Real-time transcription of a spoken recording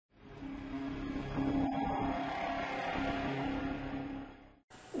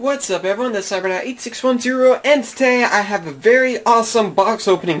What's up everyone, this is CyberKnight 8610, and today I have a very awesome box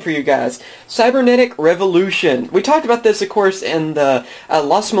opening for you guys. Cybernetic Revolution. We talked about this, of course, in the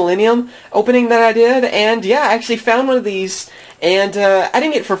Lost Millennium opening that I did, and yeah, I actually found one of these, and I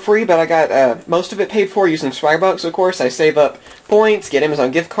didn't get it for free, but I got most of it paid for using Swagbucks, of course. I save up points, get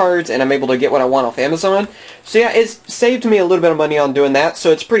Amazon gift cards, and I'm able to get what I want off Amazon. So yeah, it's saved me a little bit of money on doing that,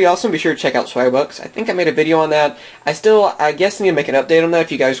 so it's pretty awesome. Be sure to check out Swagbucks. I think I made a video on that. I guess need to make an update on that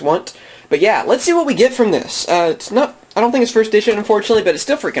if you guys want. But yeah, let's see what we get from this. I don't think it's first edition, unfortunately, but it's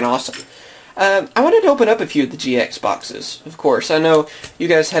still freaking awesome. I wanted to open up a few of the GX boxes, of course. I know you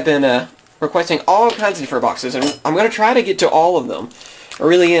guys have been requesting all kinds of different boxes, and I'm going to try to get to all of them. I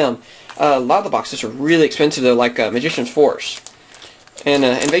really am. A lot of the boxes are really expensive, though, like Magician's Force. And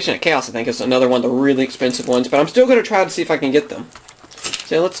Invasion of Chaos, I think, is another one of the really expensive ones, but I'm still going to try to see if I can get them.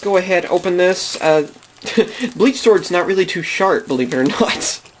 So let's go ahead and open this. Bleach Sword's not really too sharp, believe it or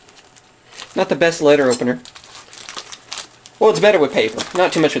not. Not the best letter opener. Well, it's better with paper,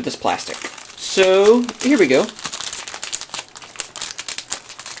 not too much with this plastic. So, here we go.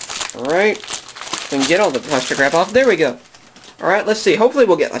 Alright, we can get all the plastic wrap off. There we go. Alright, let's see. Hopefully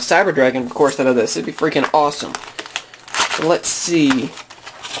we'll get a Cyber Dragon, of course, out of this. It'd be freaking awesome. So let's see.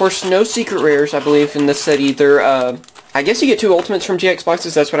 Of course, no secret rares, I believe, in this set either. I guess you get 2 ultimates from GX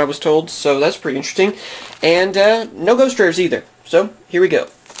boxes, that's what I was told, so that's pretty interesting. And no ghost rares either. So, here we go.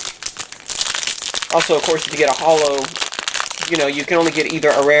 Also, of course, if you get a holo, you know, you can only get either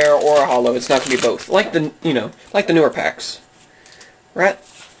a rare or a holo. It's not going to be both. Like the, like the newer packs. Right?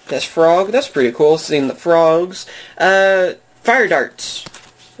 That's Frog. That's pretty cool, seeing the frogs. Fire Darts.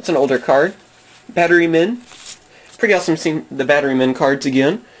 That's an older card. Battery Men. Pretty awesome seeing the Battery Men cards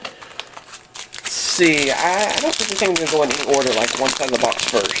again. Let's see. I don't think I'm going to go in any order, like one side of the box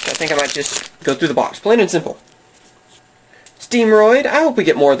first. I think I might just go through the box. Plain and simple. Steamroid. I hope we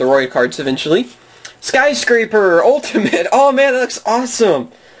get more of the Roid cards eventually. Skyscraper Ultimate. Oh man, that looks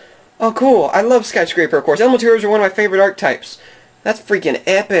awesome. Oh cool. I love Skyscraper, of course. Elementals are one of my favorite archetypes. That's freaking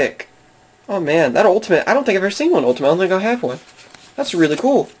epic. Oh man, that Ultimate. I don't think I've ever seen one Ultimate. I don't think I have one. That's really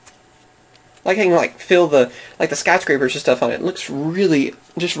cool. Like I can like feel the skyscrapers and stuff on it. It looks really,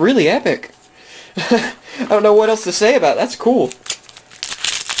 just really epic. I don't know what else to say about it. That's cool.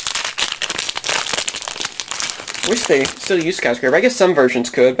 I wish they still use Skyscraper. I guess some versions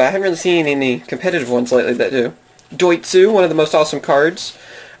could, but I haven't really seen any competitive ones lately that do. Doitsu, one of the most awesome cards.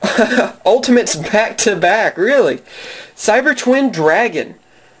 Ultimates back-to-back, really. Cyber Twin Dragon.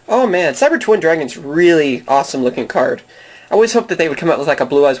 Oh man, Cyber Twin Dragon's really awesome looking card. I always hoped that they would come out with like a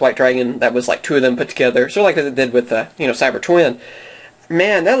Blue Eyes White Dragon that was like 2 of them put together, sort of like they did with Cyber Twin.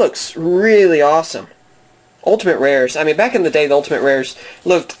 Man, that looks really awesome. Ultimate Rares. I mean, back in the day, the Ultimate Rares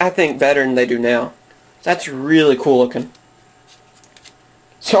looked, I think, better than they do now. That's really cool looking.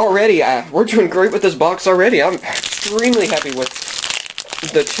 So already, we're doing great with this box already. I'm extremely happy with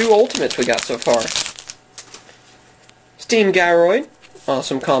the 2 Ultimates we got so far. Steam Gyroid.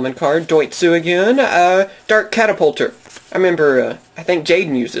 Awesome common card. Doitsu again. Dark Catapulter. I remember, I think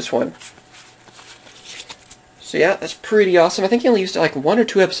Jaden used this one. So yeah, that's pretty awesome. I think he only used it like 1 or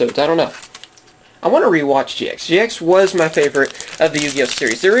 2 episodes. I don't know. I want to rewatch GX. GX was my favorite of the Yu-Gi-Oh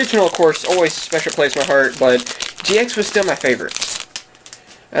series. The original, of course, always special place in my heart, but GX was still my favorite.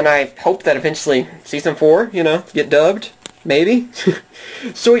 And I hope that eventually Season 4, get dubbed. Maybe.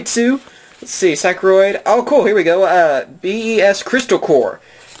 Soitsu. Let's see, Sacroid. Oh, cool, here we go. BES Crystal Core.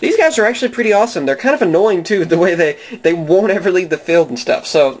 These guys are actually pretty awesome. They're kind of annoying, too, the way they won't ever leave the field and stuff.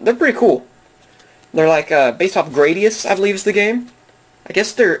 So, they're pretty cool. They're like, based off Gradius, I believe is the game. I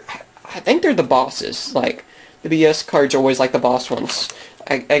think they're the bosses. Like, the BS cards are always like the boss ones.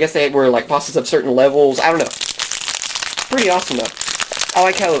 I guess they were like bosses of certain levels. I don't know. Pretty awesome, though. I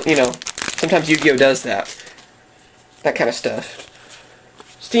like how, sometimes Yu-Gi-Oh does that. That kind of stuff.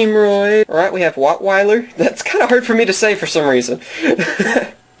 Steamroid. Alright, we have Wattweiler. That's kind of hard for me to say for some reason.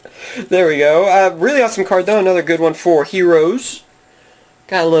 There we go. Really awesome card, though. Another good one for Heroes.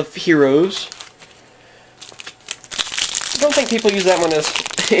 Gotta love Heroes. I don't think people use that one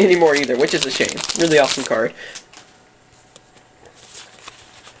anymore either, which is a shame. Really awesome card.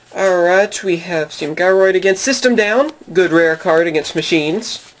 Alright, we have Steam Gyroid again. System Down. Good rare card against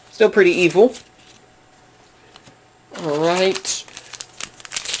machines. Still pretty evil. Alright.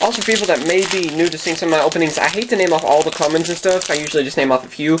 Also, for people that may be new to seeing some of my openings, I hate to name off all the commons and stuff. I usually just name off a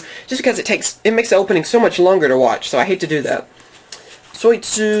few, just because it makes the opening so much longer to watch, so I hate to do that.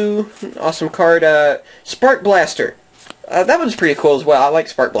 Soitsu, awesome card. Spark Blaster. That one's pretty cool as well. I like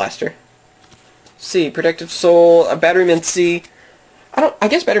Spark Blaster. C, Protective Soul, Batteryman C. I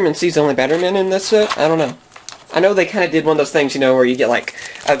guess Batteryman C is the only Batteryman in this set. I don't know. I know they kind of did one of those things, you know, where you get like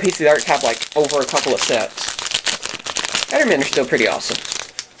a piece of the art tab like over a couple of sets. Spider-Man are still pretty awesome.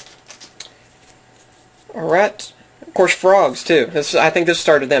 Alright. Of course, frogs, too. I think this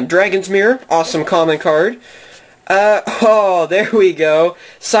started them. Dragon's Mirror, awesome common card. Oh, there we go.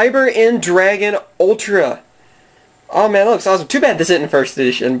 Cyber and Dragon Ultra. Oh man, that looks awesome. Too bad this isn't first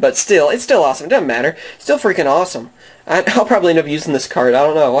edition, but still, it's still awesome. It doesn't matter. Still freaking awesome. I'll probably end up using this card. I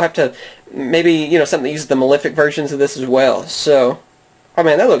don't know. We'll have to, maybe, you know, something that uses the Malefic versions of this as well. So, oh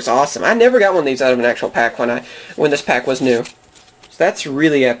man, that looks awesome. I never got one of these out of an actual pack when this pack was new. So that's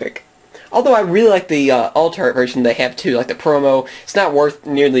really epic. Although I really like the alt-art version they have too, like the promo. It's not worth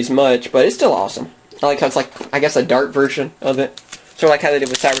nearly as much, but it's still awesome. I like how it's like, I guess, a dark version of it. Sort of like how they did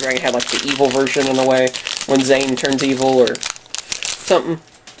with Cyber Dragon, had like the evil version in a way, when Zane turns evil or something.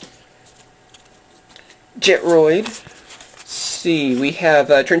 Jetroid. Let's see, we have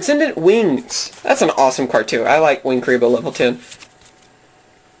Transcendent Wings. That's an awesome card too. I like Wing Karibo level 10.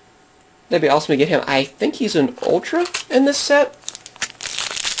 That'd be awesome to get him. I think he's an Ultra in this set.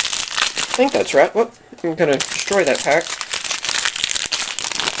 I think that's right. Whoop, I'm going to destroy that pack.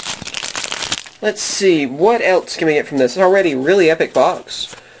 Let's see, what else can we get from this? It's already a really epic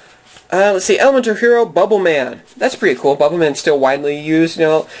box. Let's see, Elemental Hero, Bubble Man. That's pretty cool. Bubble Man's still widely used, you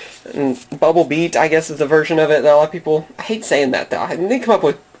know. And Bubble Beat, I guess, is the version of it that a lot of people... I hate saying that, though. I need to come up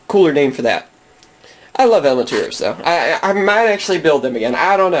with a cooler name for that. I love Elemental Heroes, though. I might actually build them again.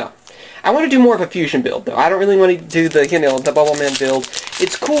 I don't know. I want to do more of a fusion build, though. I don't really want to do the, you know, the Bubble Man build.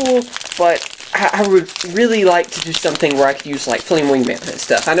 It's cool, but I would really like to do something where I could use, like, Flame Wingman and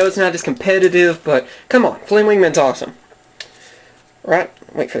stuff. I know it's not as competitive, but come on. Flame Wingman's awesome. Alright,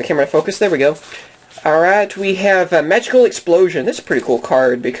 wait for the camera to focus. There we go. Alright, we have Magical Explosion. This is a pretty cool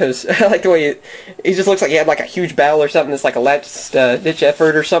card, because I like the way he just looks like he had, like, a huge battle or something. It's like a last-ditch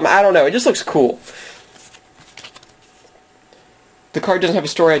effort or something. I don't know. It just looks cool. The card doesn't have a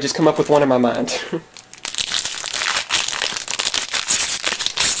story, I just come up with one in my mind.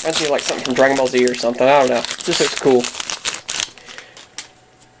 Reminds me of like something from Dragon Ball Z or something, I don't know. This looks cool.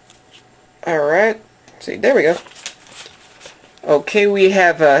 Alright, see, there we go. Okay, we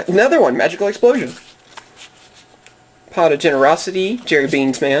have another one, Magical Explosion. Pot of Generosity, Jerry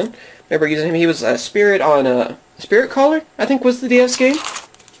Beans Man. Remember using him, he was a spirit on Spirit Caller, I think was the DS game.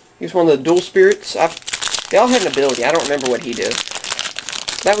 He was one of the dual spirits. They all had an ability, I don't remember what he did.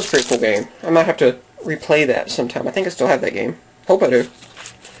 That was a pretty cool game. I might have to replay that sometime. I think I still have that game. Hope I do.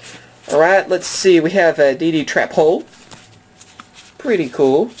 Alright, let's see. We have a DD Trap Hole. Pretty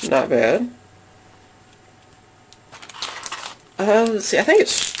cool. Not bad. Let's see. I think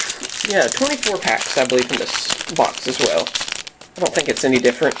it's, yeah, 24 packs, I believe, in this box as well. I don't think it's any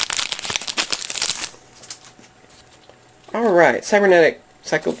different. Alright, Cybernetic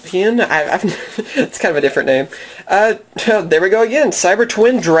Cyclopean? It's kind of a different name. There we go again. Cyber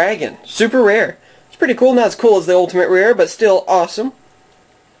Twin Dragon. Super rare. It's pretty cool. Not as cool as the Ultimate Rare, but still awesome.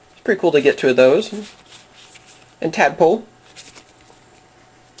 It's pretty cool to get two of those. And Tadpole.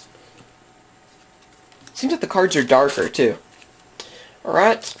 Seems like the cards are darker, too.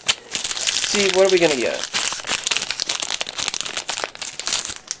 Alright. Let's see, what are we going to get?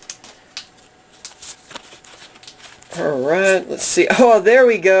 Alright, let's see. Oh, there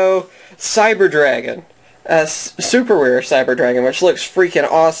we go. Cyber Dragon. Super rare Cyber Dragon, which looks freaking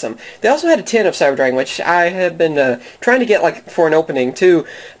awesome. They also had a tin of Cyber Dragon, which I have been trying to get like for an opening too,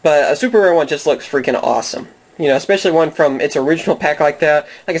 but a super rare one just looks freaking awesome. You know, especially one from its original pack like that.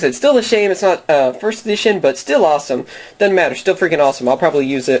 Like I said, still a shame it's not first edition, but still awesome. Doesn't matter, still freaking awesome. I'll probably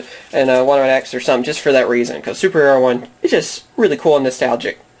use it in one of my decks or something just for that reason, because super rare one is just really cool and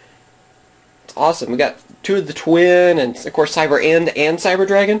nostalgic. It's awesome. We got two of the twin, and of course Cyber End and Cyber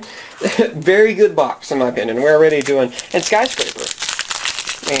Dragon. Very good box in my opinion. We're already doing, and Skyscraper.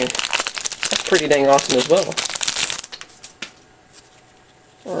 Man, that's pretty dang awesome as well.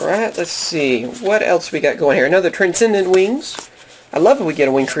 Alright, let's see. What else we got going here? Another Transcendent Wings. I love if we get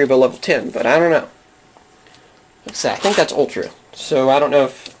a Wing Karibo level 10, but I don't know. Let's see, I think that's Ultra. So I don't know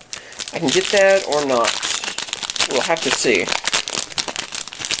if I can get that or not. We'll have to see.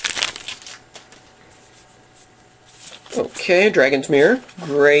 Okay, Dragon's Mirror.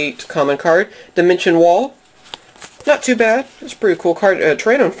 Great common card. Dimension Wall. Not too bad. It's a pretty cool card.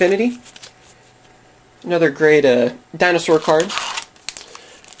 Terrano Infinity. Another great dinosaur card.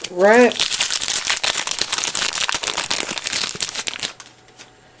 Right.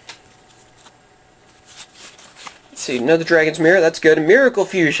 Let's see, another Dragon's Mirror. That's good. Miracle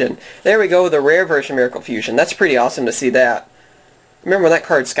Fusion. There we go, the rare version Miracle Fusion. That's pretty awesome to see that. Remember when that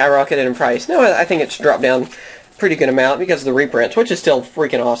card skyrocketed in price? No, I think it's dropped down pretty good amount because of the reprints, which is still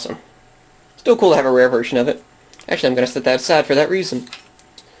freaking awesome. Still cool to have a rare version of it. Actually, I'm going to set that aside for that reason.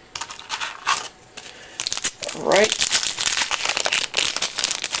 Alright.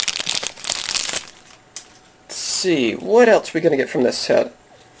 Let's see, what else are we going to get from this set?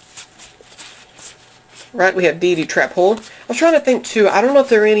 Right, we have Deity Trap Hole. I was trying to think too, I don't know if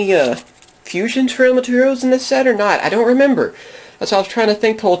there are any fusion trail materials in this set or not. I don't remember. That's what I was trying to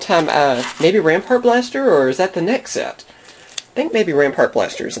think the whole time. Maybe Rampart Blaster, or is that the next set? I think maybe Rampart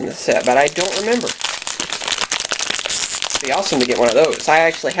Blaster is in this set, but I don't remember. It'd be awesome to get one of those. I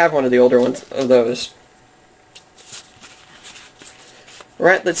actually have one of the older ones of those.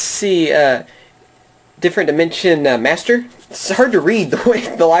 Right, let's see. Different Dimension Master. It's hard to read the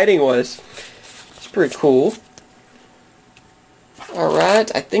way the lighting was. It's pretty cool.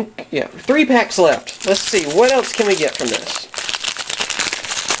 Alright, I think, yeah, 3 packs left. Let's see, what else can we get from this?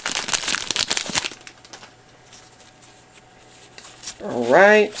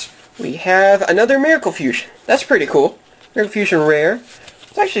 Alright, we have another Miracle Fusion. That's pretty cool. Miracle Fusion Rare.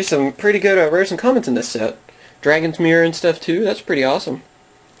 There's actually some pretty good rares and commons in this set. Dragon's Mirror and stuff too. That's pretty awesome.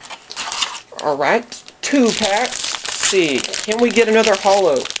 Alright, 2 packs. Let's see, can we get another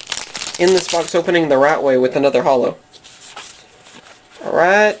holo in this box opening the right way with another holo?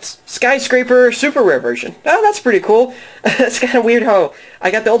 Alright, Skyscraper Super Rare version. Oh, that's pretty cool. It's kind of weird how I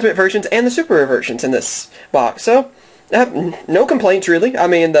got the Ultimate versions and the Super Rare versions in this box. So, no complaints really. I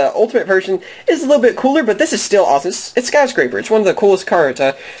mean, the Ultimate version is a little bit cooler, but this is still awesome. It's Skyscraper. It's one of the coolest cards.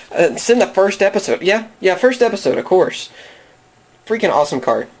 It's in the first episode. Yeah, first episode, of course. Freaking awesome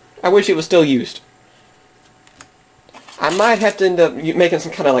card. I wish it was still used. I might have to end up making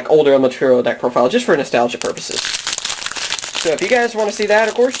some kind of like older material deck profile just for nostalgia purposes. So if you guys want to see that,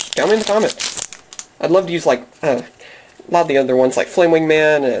 of course, tell me in the comments. I'd love to use like a lot of the other ones like Flame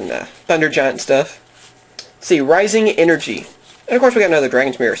Wingman and Thunder Giant and stuff. See, Rising Energy. And of course we got another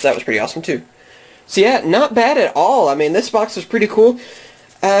Dragon's Mirror, so that was pretty awesome too. So yeah, not bad at all. I mean, this box was pretty cool.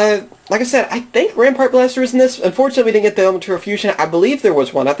 Like I said, I think Rampart Blaster was in this. Unfortunately, we didn't get the Elemental Fusion. I believe there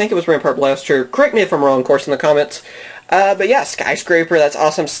was one. I think it was Rampart Blaster. Correct me if I'm wrong, of course, in the comments. But yeah, Skyscraper, that's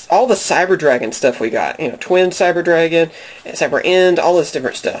awesome. All the Cyber Dragon stuff we got. You know, Twin Cyber Dragon, Cyber End, all this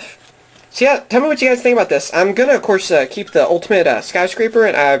different stuff. So yeah, tell me what you guys think about this. I'm going to, of course, keep the Ultimate Skyscraper,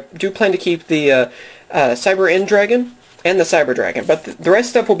 and I do plan to keep the Cyber End Dragon and the Cyber Dragon. But the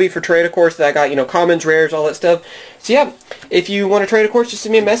rest stuff will be for trade, of course. That I got, you know, commons, rares, all that stuff. So yeah, if you want to trade, of course, just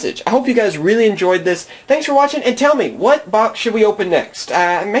send me a message. I hope you guys really enjoyed this. Thanks for watching, and tell me, what box should we open next?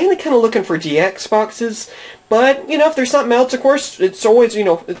 I'm mainly kind of looking for GX boxes. But, you know, if there's something else, of course, it's always, you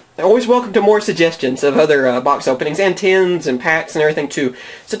know, always welcome to more suggestions of other box openings and tins and packs and everything, too.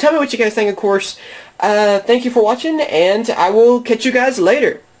 So tell me what you guys think, of course. Thank you for watching, and I will catch you guys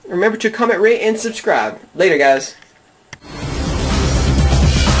later. Remember to comment, rate, and subscribe. Later, guys.